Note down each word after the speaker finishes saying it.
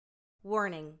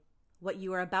Warning, what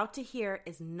you are about to hear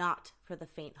is not for the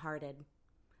faint-hearted.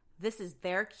 This is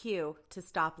their cue to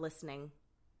stop listening.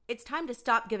 It's time to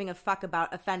stop giving a fuck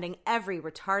about offending every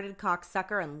retarded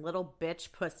cocksucker and little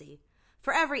bitch pussy.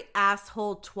 For every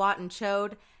asshole, twat, and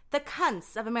chode, the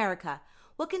cunts of America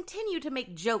will continue to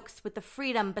make jokes with the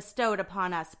freedom bestowed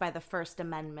upon us by the First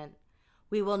Amendment.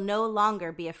 We will no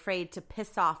longer be afraid to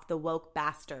piss off the woke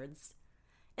bastards.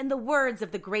 In the words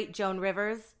of the great Joan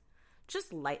Rivers,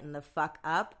 just lighten the fuck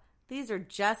up. These are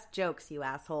just jokes, you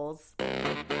assholes.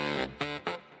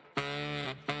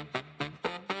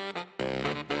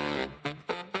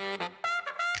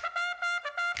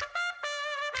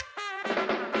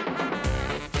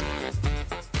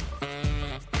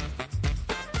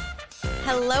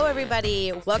 Hello,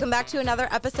 everybody. Welcome back to another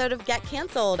episode of Get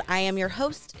Canceled. I am your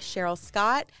host, Cheryl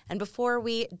Scott. And before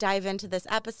we dive into this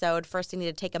episode, first I need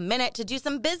to take a minute to do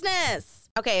some business.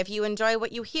 Okay, if you enjoy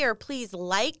what you hear, please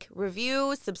like,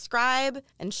 review, subscribe,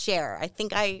 and share. I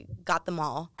think I got them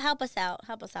all. Help us out.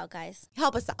 Help us out, guys.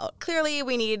 Help us out. Clearly,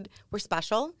 we're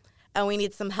special, and we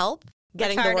need some help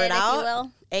getting Retarded, the word out, if you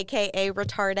will. AKA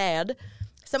retarded.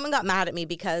 Someone got mad at me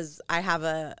because I have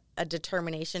a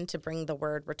determination to bring the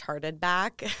word retarded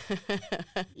back.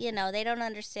 You know, they don't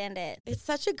understand it. It's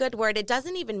such a good word. It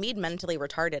doesn't even mean mentally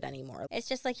retarded anymore. It's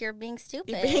just like you're being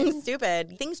stupid. You're being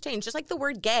stupid. Things change. Just like the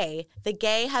word gay. The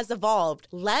gay has evolved.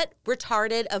 Let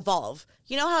retarded evolve.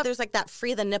 You know how there's like that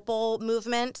free the nipple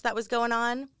movement that was going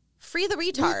on? Free the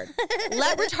retard.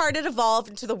 Let retarded evolve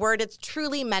into the word it's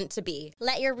truly meant to be.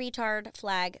 Let your retard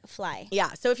flag fly.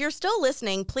 Yeah. So if you're still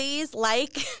listening, please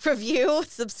like, review,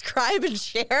 subscribe, and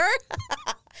share.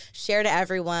 Share to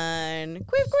everyone.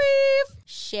 Queef, queef.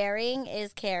 Sharing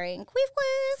is caring. Queef,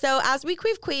 queef. So as we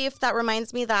queef, queef, that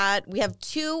reminds me that we have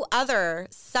two other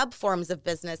sub-forms of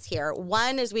business here.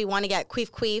 One is we want to get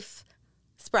queef, queef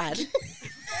spread.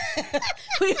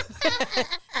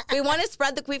 We want to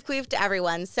spread the queef queef to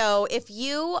everyone. So if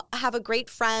you have a great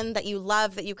friend that you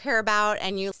love, that you care about,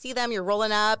 and you see them, you're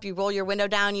rolling up, you roll your window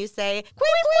down, you say, queef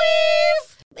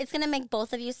queef! It's going to make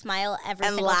both of you smile every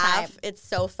And single laugh. time. It's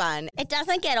so fun. It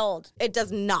doesn't get old. It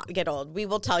does not get old. We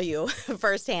will tell you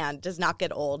firsthand, does not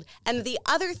get old. And the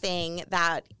other thing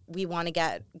that we want to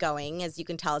get going, as you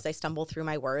can tell as I stumble through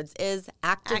my words, is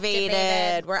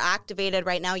activated. We're activated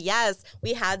right now. Yes,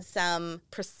 we had some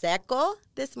Prosecco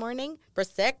this morning.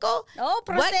 Prosecco? Oh,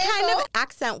 Prosecco. What kind of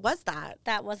accent was that?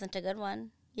 That wasn't a good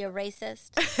one. You're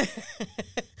racist.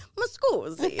 Ma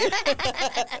scusi.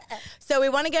 So we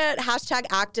want to get hashtag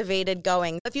activated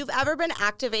going. If you've ever been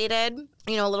activated,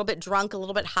 you know, a little bit drunk, a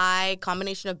little bit high,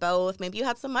 combination of both, maybe you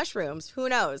had some mushrooms, who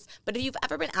knows? But if you've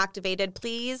ever been activated,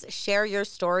 please share your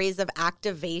stories of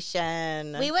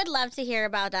activation. We would love to hear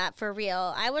about that, for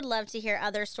real. I would love to hear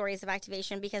other stories of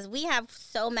activation because we have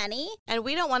so many. And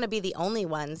we don't want to be the only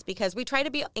ones because we try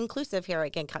to be inclusive here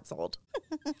at Get Canceled.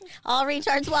 All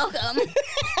retards welcome.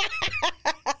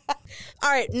 All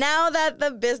right, now that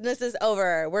the business is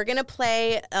over, we're going to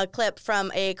play a clip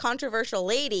from a controversial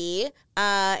lady.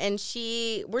 Okay,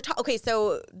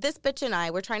 so this bitch and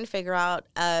I, we're trying to figure out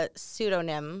a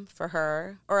pseudonym for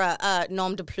her, or a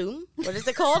nom de plume. What is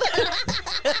it called?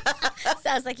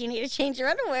 Sounds like you need to change your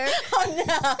underwear. Oh,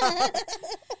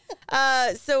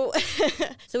 no. So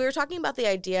we were talking about the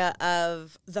idea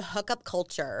of the hookup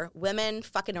culture, women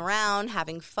fucking around,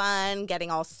 having fun,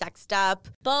 getting all sexed up.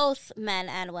 Both men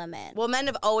and women. Well, men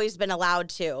have always been allowed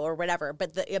to, or whatever.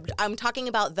 But I'm talking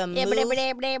about the move.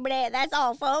 That's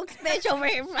all, folks. Bitch over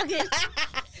here fucking.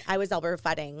 I was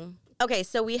elbow-futting. Okay,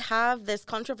 so we have this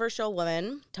controversial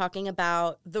woman talking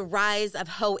about the rise of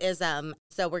hoism.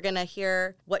 So we're going to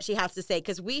hear what she has to say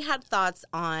because we had thoughts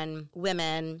on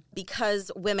women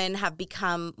because women have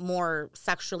become more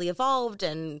sexually evolved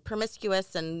and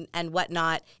promiscuous and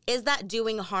whatnot. Is that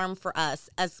doing harm for us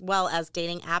as well as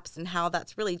dating apps and how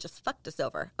that's really just fucked us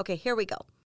over? Okay, here we go.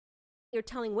 You're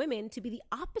telling women to be the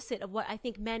opposite of what I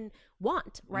think men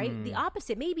want, right? The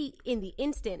opposite. Maybe in the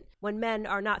instant when men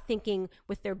are not thinking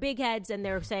with their big heads and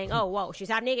they're saying, oh, whoa, she's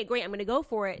half naked. Great, I'm going to go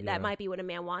for it. Yeah. That might be what a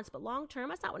man wants. But long term,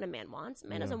 that's not what a man wants. A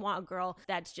man doesn't want a girl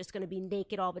that's just going to be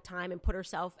naked all the time and put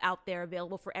herself out there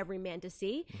available for every man to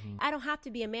see. I don't have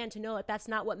to be a man to know that that's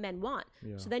not what men want.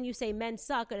 Yeah. So then you say men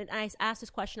suck. And I ask this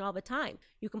question all the time.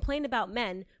 You complain about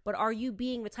men, but are you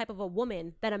being the type of a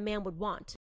woman that a man would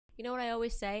want? You know what I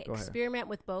always say? Experiment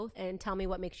with both and tell me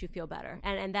what makes you feel better.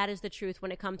 And that is the truth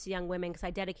when it comes to young women, because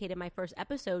I dedicated my first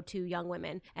episode to young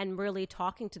women and really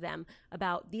talking to them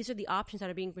about these are the options that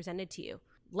are being presented to you.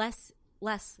 Less.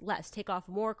 Take off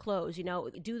more clothes, you know,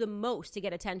 do the most to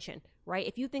get attention, right?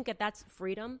 If you think that that's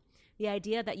freedom, the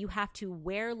idea that you have to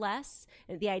wear less,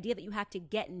 and the idea that you have to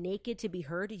get naked to be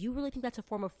heard, you really think that's a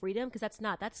form of freedom? Because that's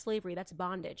not. That's slavery. That's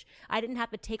bondage. I didn't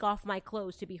have to take off my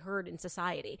clothes to be heard in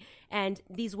society. And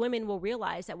these women will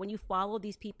realize that when you follow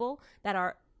these people that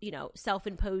are,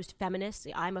 self-imposed feminists,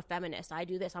 I'm a feminist, I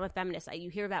do this, I'm a feminist, you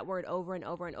hear that word over and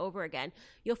over and over again,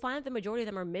 you'll find that the majority of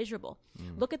them are miserable.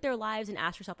 Look at their lives and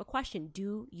ask yourself a question.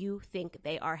 Do you think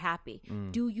they are happy?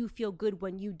 Do you feel good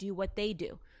when you do what they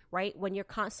do? Right? When you're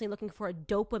constantly looking for a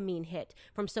dopamine hit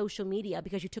from social media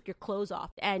because you took your clothes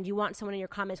off, and you want someone in your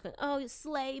comments going, oh, you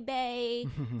slay, bae,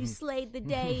 you slayed the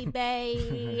day,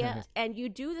 bae. And you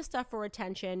do this stuff for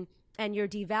attention, and you're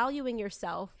devaluing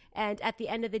yourself, and at the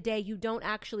end of the day, you don't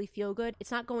actually feel good.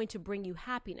 It's not going to bring you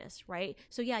happiness, right?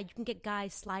 So yeah, you can get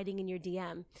guys sliding in your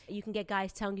DM. You can get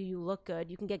guys telling you look good.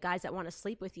 You can get guys that want to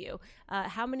sleep with you.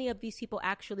 How many of these people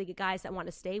actually get guys that want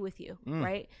to stay with you,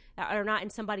 right? Are not in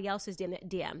somebody else's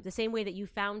DM. The same way that you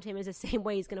found him is the same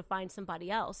way he's going to find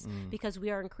somebody else, because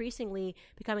we are increasingly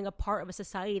becoming a part of a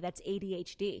society that's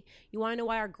ADHD. You want to know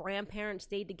why our grandparents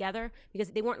stayed together?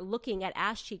 Because they weren't looking at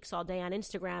ass cheeks all day on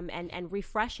Instagram and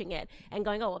refreshing it and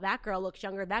going, oh, well, that girl looks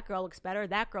younger, that girl looks better,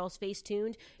 that girl's face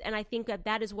tuned. And I think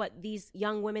that is what these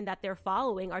young women that they're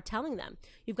following are telling them.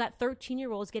 You've got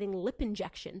 13-year-olds getting lip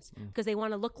injections because they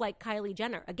want to look like Kylie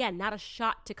Jenner. Again, not a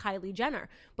shot to Kylie Jenner,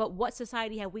 but what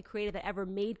society have we created that ever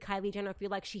made Kylie Jenner feel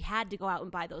like she had to go out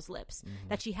and buy those lips,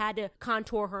 that she had to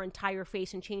contour her entire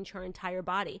face and change her entire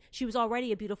body? She was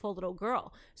already a beautiful little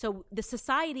girl. So the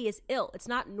society is ill. It's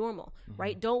not normal,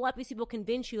 right? Don't let these people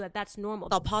convince you that that's normal.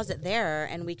 I'll pause it there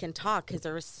and we can talk, because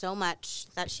there was so much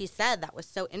that she said that was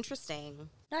so interesting.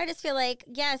 No, I just feel like,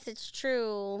 yes, it's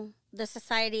true. The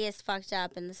society is fucked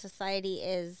up, and the society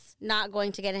is not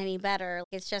going to get any better.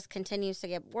 It just continues to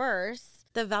get worse.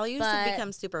 The values have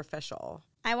become superficial.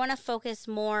 I want to focus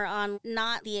more on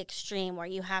not the extreme where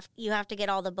you have to get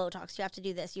all the Botox, you have to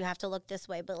do this, you have to look this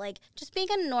way, but like just being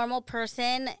a normal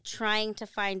person trying to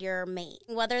find your mate,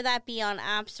 whether that be on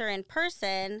apps or in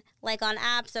person. Like on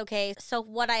apps, okay, so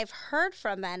what I've heard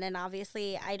from men, and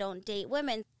obviously I don't date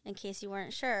women, in case you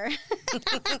weren't sure,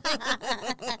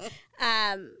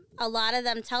 a lot of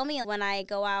them tell me when I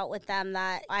go out with them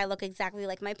that I look exactly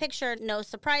like my picture. No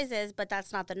surprises, but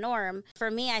that's not the norm.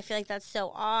 For me, I feel like that's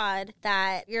so odd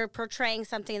that you're portraying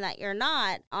something that you're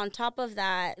not. On top of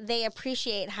that, they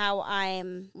appreciate how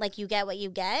I'm like, you get what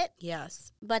you get.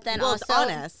 Yes. But then also, it's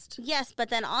honest. Yes, but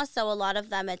then also a lot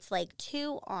of them, it's like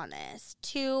too honest,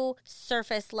 too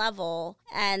surface level,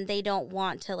 and they don't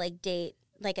want to like date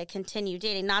like a continued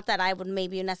dating. Not that I would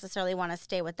maybe necessarily want to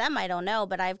stay with them, I don't know,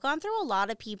 but I've gone through a lot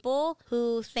of people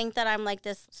who think that I'm like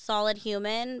this solid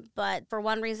human, but for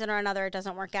one reason or another it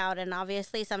doesn't work out. And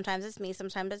obviously sometimes it's me,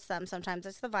 sometimes it's them, sometimes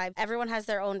it's the vibe. Everyone has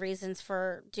their own reasons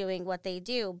for doing what they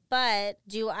do. But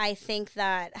do I think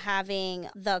that having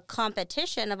the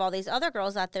competition of all these other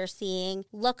girls that they're seeing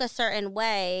look a certain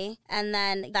way, and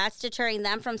then that's deterring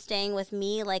them from staying with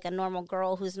me, like a normal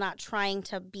girl who's not trying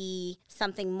to be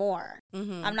something more?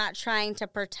 I'm not trying to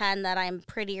pretend that I'm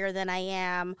prettier than I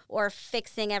am or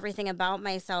fixing everything about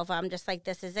myself. I'm just like,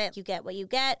 this is it. You get what you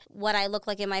get. What I look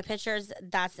like in my pictures,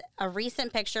 that's a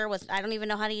recent picture with, I don't even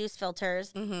know how to use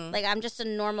filters. Like, I'm just a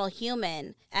normal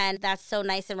human. And that's so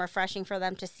nice and refreshing for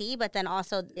them to see. But then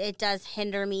also it does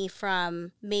hinder me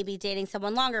from maybe dating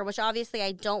someone longer, which obviously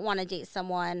I don't want to date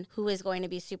someone who is going to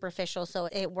be superficial. So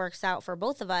it works out for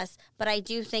both of us. But I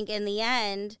do think in the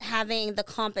end, having the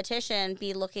competition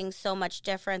be looking so much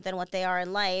different than what they are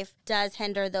in life does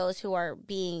hinder those who are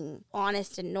being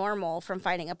honest and normal from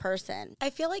finding a person. I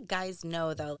feel like guys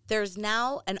know, though, there's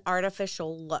now an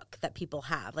artificial look that people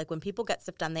have. Like when people get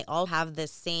stuff done, they all have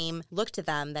this same look to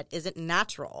them that isn't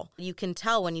natural. You can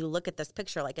tell when you look at this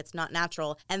picture, like it's not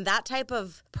natural. And that type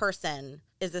of person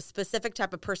is a specific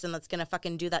type of person that's going to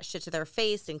fucking do that shit to their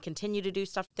face and continue to do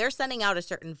stuff. They're sending out a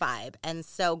certain vibe. And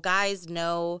so guys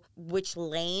know which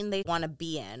lane they want to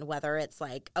be in, whether it's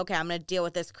like, okay, I'm going to deal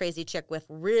with this crazy chick with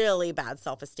really bad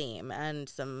self-esteem and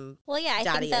some I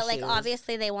daddy think that issues. Like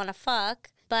obviously they want to fuck.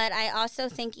 But I also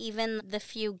think even the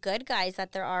few good guys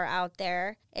that there are out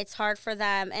there, it's hard for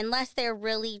them, unless they're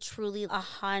really, truly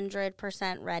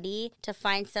 100% ready to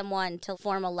find someone to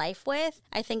form a life with.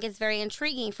 I think it's very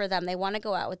intriguing for them. They want to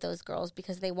go out with those girls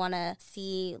because they want to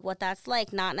see what that's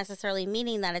like, not necessarily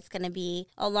meaning that it's going to be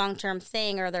a long-term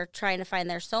thing or they're trying to find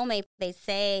their soulmate. They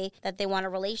say that they want a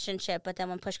relationship, but then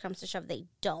when push comes to shove, they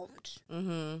don't.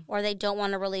 Or they don't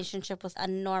want a relationship with a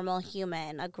normal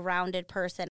human, a grounded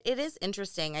person. It is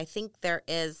interesting. I think there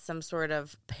is some sort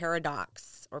of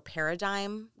paradox or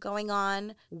paradigm going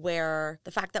on where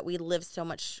the fact that we live so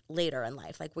much later in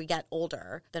life, like we get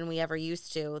older than we ever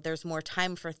used to, there's more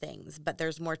time for things, but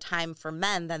there's more time for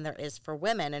men than there is for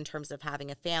women in terms of having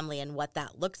a family and what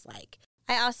that looks like.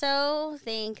 I also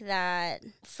think that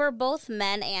for both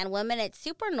men and women, it's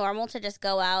super normal to just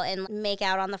go out and make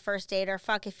out on the first date or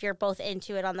fuck if you're both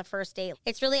into it on the first date.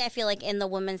 It's really, I feel like, in the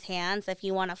woman's hands. If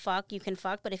you want to fuck, you can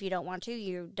fuck, but if you don't want to,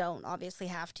 you don't obviously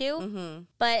have to. Mm-hmm.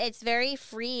 But it's very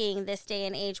freeing this day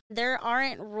and age. There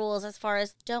aren't rules as far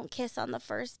as don't kiss on the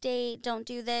first date, don't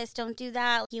do this, don't do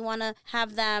that. You want to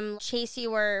have them chase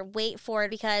you or wait for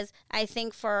it, because I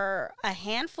think for a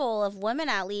handful of women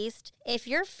at least, if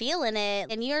you're feeling it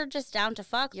and you're just down to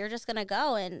fuck, you're just going to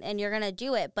go and you're going to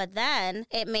do it. But then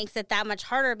it makes it that much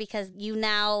harder because you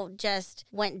now just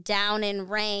went down in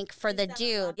rank for the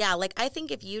dude. Yeah, like I think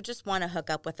if you just want to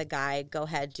hook up with a guy, go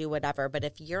ahead, do whatever. But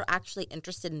if you're actually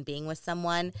interested in being with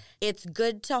someone, it's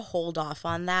good to hold off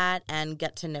on that and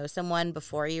get to know someone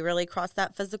before you really cross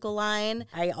that physical line.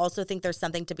 I also think there's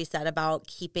something to be said about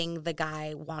keeping the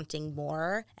guy wanting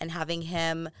more and having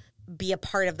him be a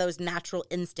part of those natural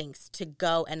instincts to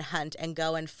go and hunt and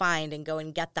go and find and go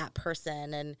and get that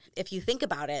person. And if you think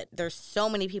about it, there's so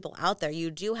many people out there. You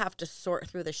do have to sort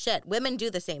through the shit. Women do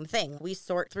the same thing. We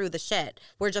sort through the shit.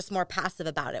 We're just more passive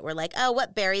about it. We're like, oh,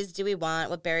 what berries do we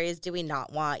want? What berries do we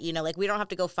not want? You know, like we don't have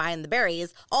to go find the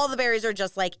berries. All the berries are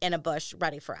just like in a bush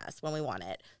ready for us when we want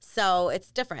it. So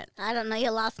it's different. I don't know.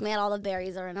 You lost me at all the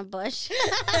berries are in a bush.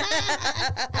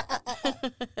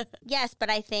 Yes, but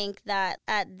I think that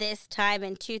at this time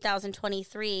in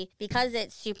 2023, because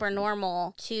it's super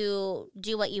normal to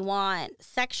do what you want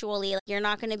sexually, you're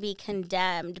not going to be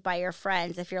condemned by your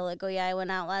friends if you're like, oh yeah, I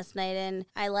went out last night and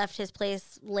I left his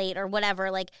place late or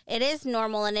whatever. Like, it is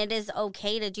normal and it is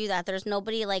okay to do that. There's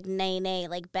nobody like nay,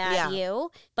 like bad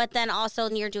you. But then also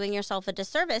you're doing yourself a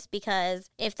disservice, because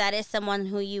if that is someone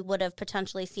who you would have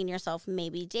potentially seen yourself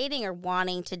maybe dating or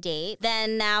wanting to date,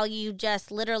 then now you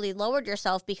just literally lowered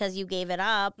yourself because you gave it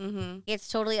up. Mm-hmm. It's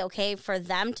totally okay for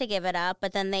them to give it up,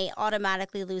 but then they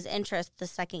automatically lose interest the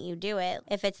second you do it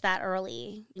if it's that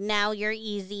early. Now you're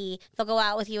easy. They'll go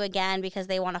out with you again because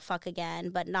they want to fuck again,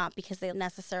 but not because they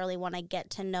necessarily want to get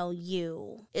to know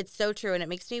you. It's so true, and it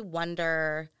makes me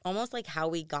wonder almost like how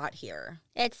we got here.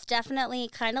 It's definitely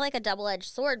kind of like a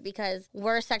double-edged sword, because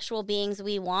we're sexual beings.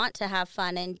 We want to have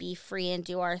fun and be free and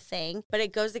do our thing. But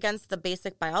it goes against the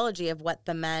basic biology of what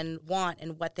the men want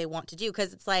and what they want to do.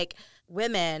 Because it's like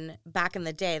women back in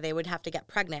the day, they would have to get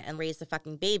pregnant and raise a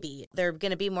fucking baby. They're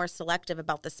going to be more selective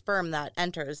about the sperm that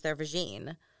enters their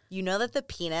vagina. You know that the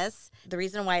penis, the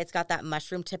reason why it's got that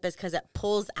mushroom tip is because it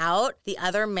pulls out the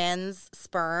other man's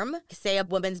sperm. Say a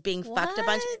woman's being fucked a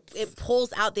bunch, it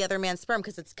pulls out the other man's sperm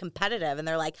because it's competitive. And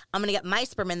they're like, I'm going to get my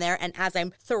sperm in there. And as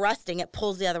I'm thrusting, it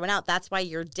pulls the other one out. That's why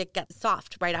your dick gets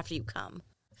soft right after you come.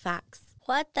 Facts.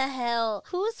 What the hell?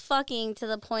 Who's fucking to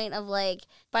the point of like,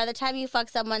 by the time you fuck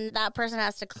someone, that person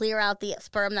has to clear out the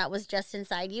sperm that was just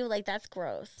inside you? Like, that's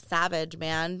gross. Savage,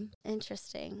 man.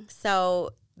 Interesting.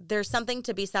 So there's something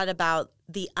to be said about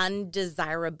the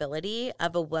undesirability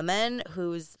of a woman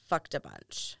who's fucked a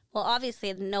bunch. Well,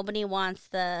 obviously, nobody wants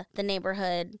the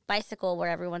neighborhood bicycle where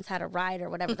everyone's had a ride or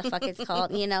whatever the fuck it's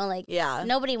called, you know? Like, yeah.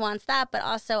 Nobody wants that. But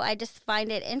also, I just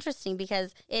find it interesting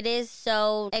because it is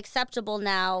so acceptable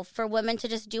now for women to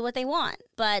just do what they want.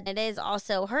 But it is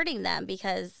also hurting them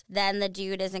because then the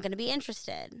dude isn't going to be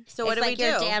interested. So what do we do?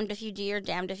 You're damned if you do, you're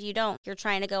damned if you don't. You're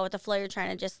trying to go with the flow. You're trying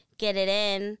to just get it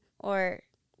in or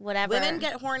whatever. Women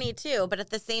get horny too, but at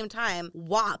the same time,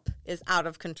 WAP is out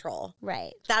of control.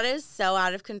 Right. That is so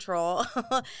out of control.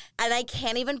 And I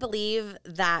can't even believe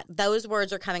that those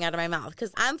words are coming out of my mouth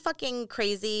because I'm fucking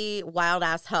crazy, wild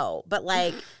ass hoe. But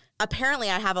like,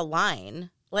 apparently I have a line.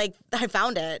 Like, I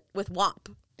found it with WAP.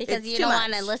 Because you don't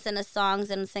want to listen to songs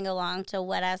and sing along to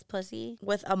wet ass pussy.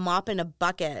 With a mop and a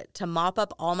bucket to mop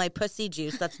up all my pussy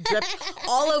juice that's dripped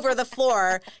all over the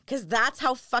floor because that's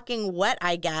how fucking wet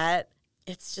I get.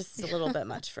 It's just a little bit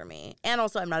much for me. And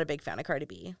also, I'm not a big fan of Cardi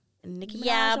B. Nicki Minaj.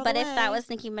 Yeah, but if that was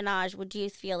Nicki Minaj, would you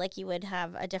feel like you would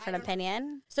have a different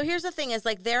opinion? So here's the thing is,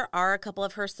 like, there are a couple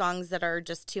of her songs that are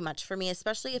just too much for me,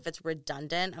 especially if it's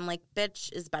redundant. I'm like,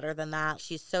 bitch is better than that.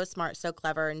 She's so smart, so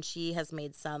clever, and she has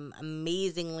made some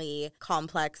amazingly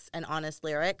complex and honest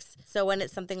lyrics. So when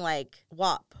it's something like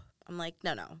WAP, I'm like,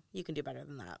 no, you can do better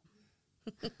than that.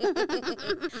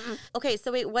 Okay,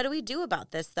 so wait, what do we do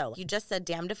about this though? You just said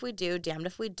damned if we do, damned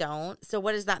if we don't. So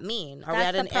what does that mean? Are we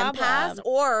at an impasse?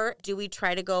 Or do we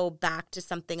try to go back to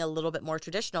something a little bit more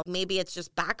traditional? Maybe it's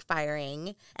just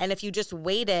backfiring. And if you just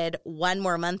waited one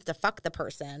more month to fuck the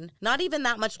person, not even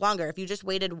that much longer, if you just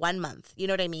waited 1 month, you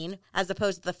know what I mean? As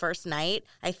opposed to the first night,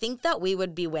 I think that we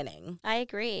would be winning. I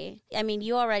agree. I mean,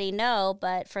 you already know,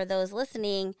 but for those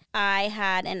listening, I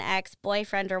had an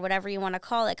ex-boyfriend or whatever you want to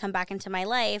call it come back into my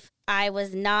life. I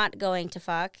was not going to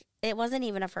fuck. It wasn't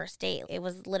even a first date. It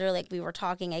was literally like we were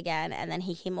talking again, and then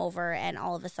he came over, and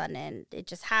all of a sudden it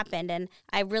just happened. And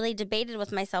I really debated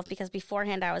with myself because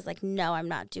beforehand I was like, no, I'm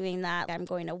not doing that. I'm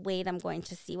going to wait. I'm going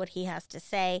to see what he has to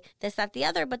say, this, that, the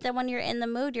other. But then when you're in the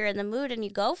mood, you're in the mood and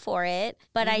you go for it.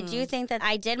 But I do think that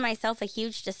I did myself a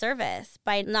huge disservice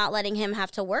by not letting him have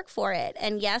to work for it.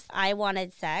 And yes, I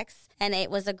wanted sex. And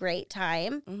it was a great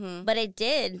time, but it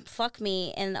did fuck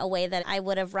me in a way that I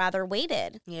would have rather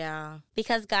waited. Yeah.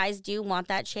 Because guys do want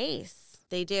that chase.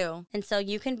 They do. And so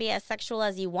you can be as sexual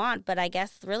as you want, but I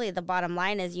guess really the bottom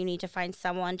line is you need to find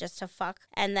someone just to fuck.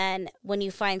 And then when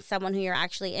you find someone who you're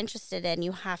actually interested in,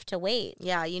 you have to wait.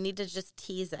 Yeah, you need to just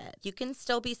tease it. You can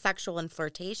still be sexual and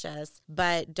flirtatious,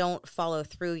 but don't follow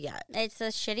through yet. It's a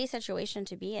shitty situation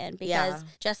to be in because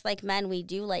just like men, we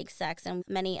do like sex, and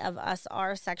many of us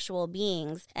are sexual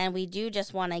beings, and we do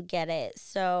just want to get it.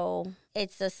 So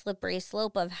it's a slippery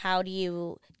slope of how do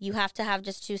you have to have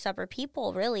just two separate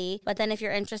people, really. But then if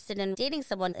you're interested in dating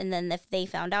someone, and then if they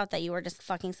found out that you were just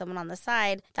fucking someone on the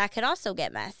side, that could also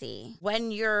get messy.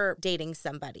 When you're dating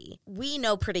somebody, we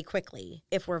know pretty quickly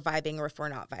if we're vibing or if we're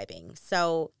not vibing.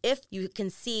 So if you can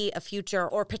see a future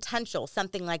or potential,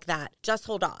 something like that, just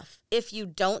hold off. If you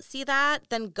don't see that,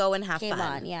 then go and have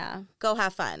fun. Yeah. Go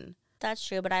have fun. That's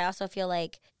true, but I also feel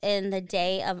like in the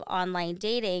day of online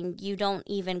dating, you don't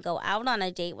even go out on a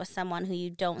date with someone who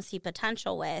you don't see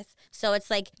potential with. So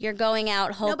it's like you're going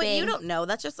out hoping. No, but you don't know.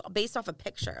 That's just based off a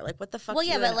picture. Like, what the fuck? Well,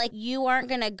 yeah, but like you aren't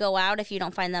going to go out if you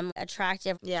don't find them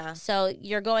attractive. Yeah. So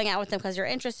you're going out with them because you're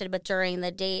interested, but during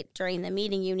the date, during the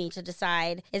meeting, you need to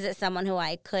decide, is it someone who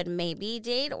I could maybe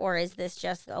date, or is this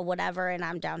just a whatever and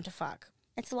I'm down to fuck?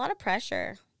 It's a lot of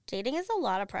pressure. Dating is a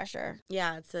lot of pressure.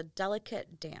 Yeah, it's a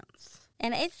delicate dance.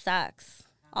 And it sucks.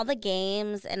 All the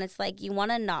games, and it's like you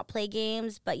want to not play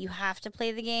games, but you have to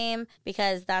play the game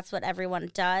because that's what everyone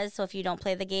does. So if you don't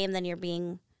play the game, then you're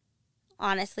being...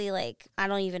 Honestly, like, I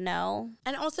don't even know.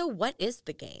 And also, what is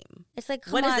the game? It's like,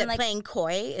 come what on, is it, like, playing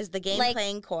coy? Is the game like,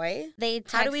 playing coy? They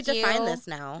text How do we define you, this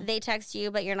now? They text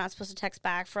you, but you're not supposed to text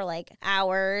back for, like,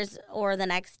 hours or the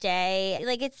next day.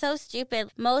 Like, it's so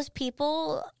stupid. Most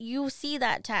people, you see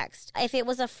that text. If it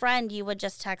was a friend, you would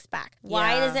just text back.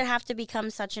 Why does it have to become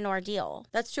such an ordeal?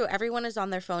 That's true. Everyone is on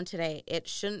their phone today. It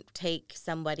shouldn't take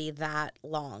somebody that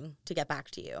long to get back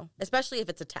to you, especially if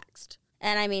it's a text.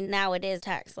 And I mean, now it is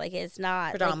text. Like, it's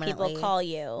not like people call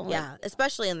you. Yeah,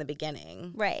 especially in the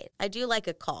beginning. Right. I do like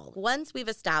a call. Once we've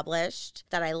established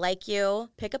that I like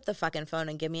you, pick up the fucking phone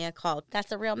and give me a call.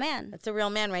 That's a real man. That's a real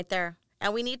man right there.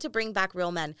 And we need to bring back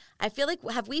real men. I feel like,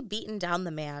 have we beaten down the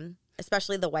man?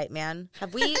 Especially the white man.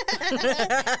 Have we?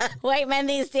 White men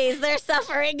these days, they're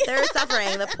suffering. They're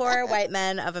suffering. The poor white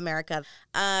men of America.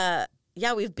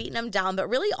 Yeah, we've beaten them down, but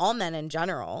really all men in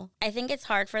general. I think it's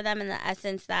hard for them in the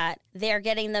essence that they're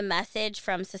getting the message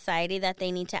from society that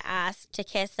they need to ask to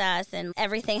kiss us, and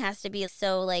everything has to be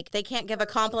so, like... They can't give a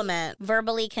compliment.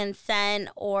 Verbally consent,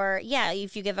 or, yeah,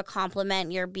 if you give a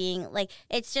compliment, you're being, like...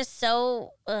 It's just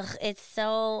so... it's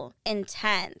so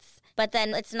intense. But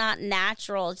then it's not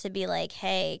natural to be like,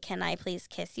 hey, can I please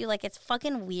kiss you? Like, it's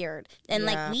fucking weird. And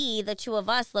like we, the two of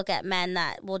us, look at men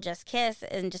that will just kiss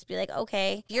and just be like,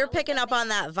 okay. You're picking up on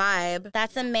that vibe.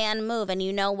 That's a man move. And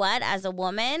you know what? As a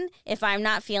woman, if I'm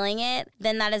not feeling it,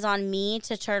 then that is on me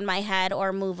to turn my head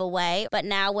or move away. But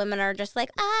now women are just like,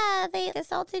 they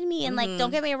assaulted me. And like,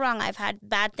 don't get me wrong, I've had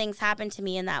bad things happen to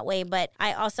me in that way. But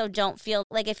I also don't feel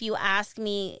like if you ask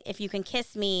me if you can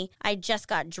kiss me, I just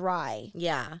got dry.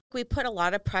 Yeah. We put a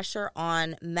lot of pressure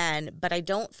on men, but I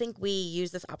don't think we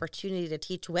use this opportunity to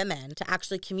teach women to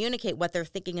actually communicate what they're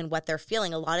thinking and what they're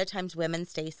feeling. A lot of times women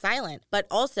stay silent, but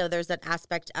also there's that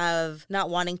aspect of not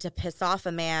wanting to piss off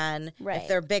a man if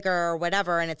they're bigger or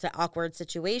whatever, and it's an awkward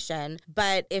situation.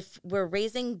 But if we're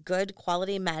raising good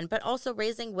quality men, but also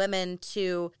raising women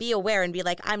to be aware and be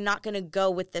like, I'm not going to go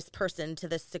with this person to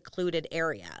this secluded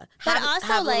area. But also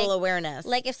have like, a little awareness.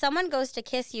 Like if someone goes to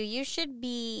kiss you, you should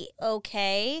be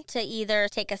okay to either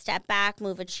take a step back,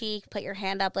 move a cheek, put your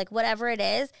hand up, like whatever it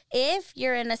is. If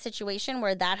you're in a situation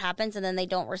where that happens and then they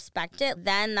don't respect it,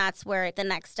 then that's where the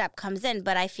next step comes in.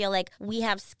 But I feel like we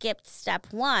have skipped step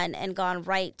one and gone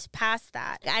right past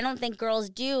that. I don't think girls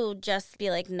do just be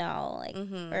like, no, like,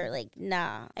 or like,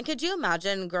 nah. And could you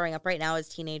imagine growing up right now as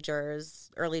teenagers,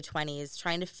 early 20s,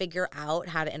 trying to figure out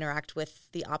how to interact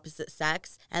with the opposite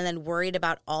sex and then worried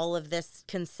about all of this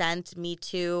consent, Me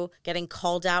Too, getting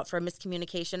called out for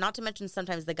miscommunication, not to mention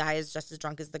sometimes the guy is just as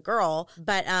drunk as the girl.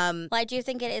 But well, I do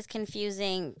think it is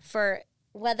confusing for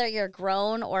whether you're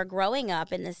grown or growing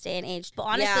up in this day and age. But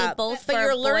honestly, both for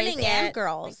you're boys learning and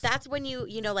girls. That's when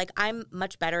you know, like I'm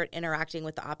much better at interacting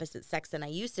with the opposite sex than I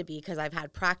used to be because I've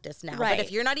had practice now. Right. But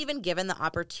if you're not even given the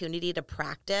opportunity to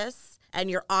practice and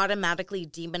you're automatically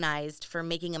demonized for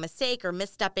making a mistake or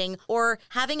misstepping or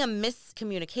having a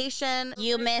miscommunication.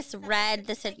 You misread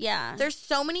the There's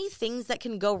so many things that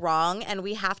can go wrong, and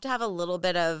we have to have a little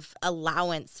bit of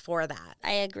allowance for that.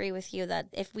 I agree with you that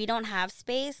if we don't have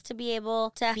space to be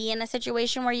able to be in a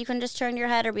situation where you can just turn your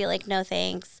head or be like, no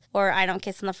thanks, or I don't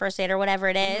kiss on the first date or whatever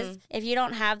it is, if you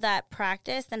don't have that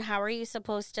practice, then how are you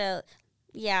supposed to...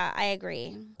 Yeah, I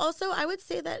agree. Also, I would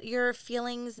say that your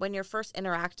feelings when you're first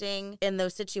interacting in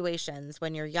those situations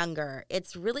when you're younger,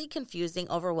 it's really confusing,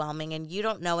 overwhelming, and you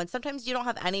don't know. And sometimes you don't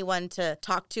have anyone to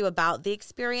talk to about the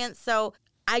experience. So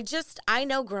I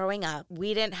know growing up,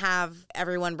 we didn't have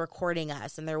everyone recording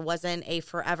us, and there wasn't a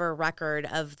forever record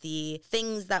of the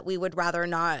things that we would rather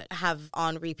not have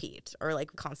on repeat or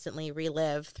like constantly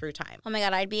relive through time. Oh my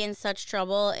God, I'd be in such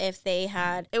trouble if they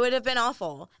had... It would have been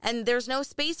awful. And there's no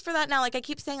space for that now. Like I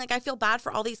keep saying, like I feel bad for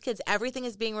all these kids. Everything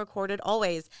is being recorded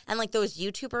always. And like those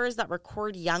YouTubers that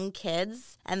record young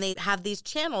kids and they have these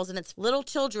channels and it's little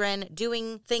children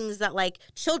doing things that like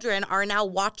children are now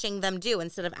watching them do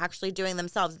instead of actually doing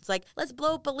themselves. It's like, let's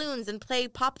blow up balloons and play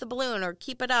pop the balloon or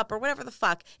keep it up or whatever the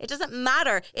fuck. It doesn't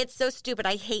matter. It's so stupid.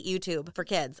 I hate YouTube for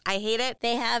kids. I hate it.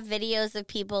 They have videos of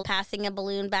people passing a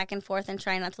balloon back and forth and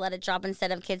trying not to let it drop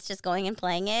instead of kids just going and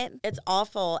playing it. It's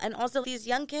awful. And also these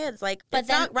young kids, like, but it's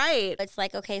not right. It's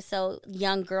like, okay, so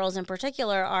young girls in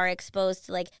particular are exposed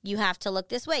to like, you have to look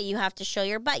this way. You have to show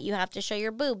your butt. You have to show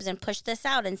your boobs and push this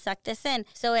out and suck this in.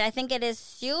 So I think it is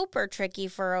super tricky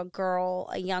for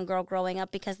a young girl growing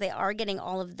up because they are getting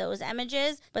all of those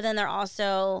images, but then they're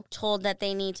also told that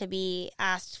they need to be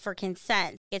asked for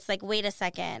consent. It's like, wait a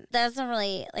second. That doesn't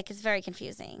really, like, it's very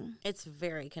confusing. It's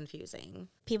very confusing.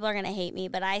 People are going to hate me,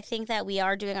 but I think that we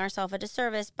are doing ourselves a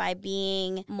disservice by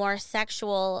being more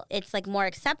sexual. It's like more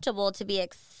acceptable to be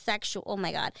sexual. Oh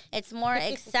my God. It's more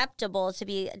acceptable to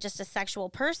be just a sexual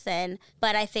person,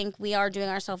 but I think we are doing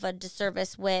ourselves a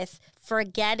disservice with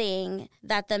forgetting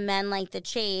that the men like the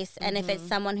chase, and if it's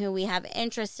someone who we have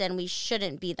interest in, we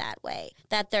shouldn't be that way.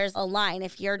 That there's a line.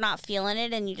 If you're not feeling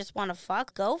it and you just want to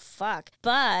fuck, go fuck.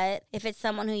 But if it's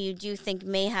someone who you do think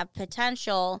may have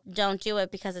potential, don't do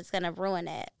it because it's going to ruin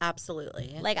it.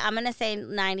 Absolutely. Like, I'm going to say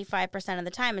 95% of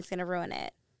the time it's going to ruin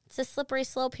it. It's a slippery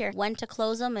slope here. When to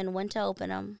close them and when to open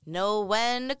them. Know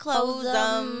when to close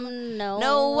them.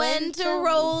 Know when to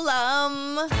roll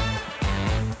them.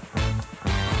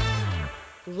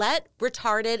 Let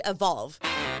retarded evolve.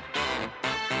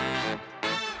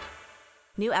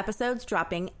 New episodes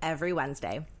dropping every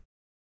Wednesday.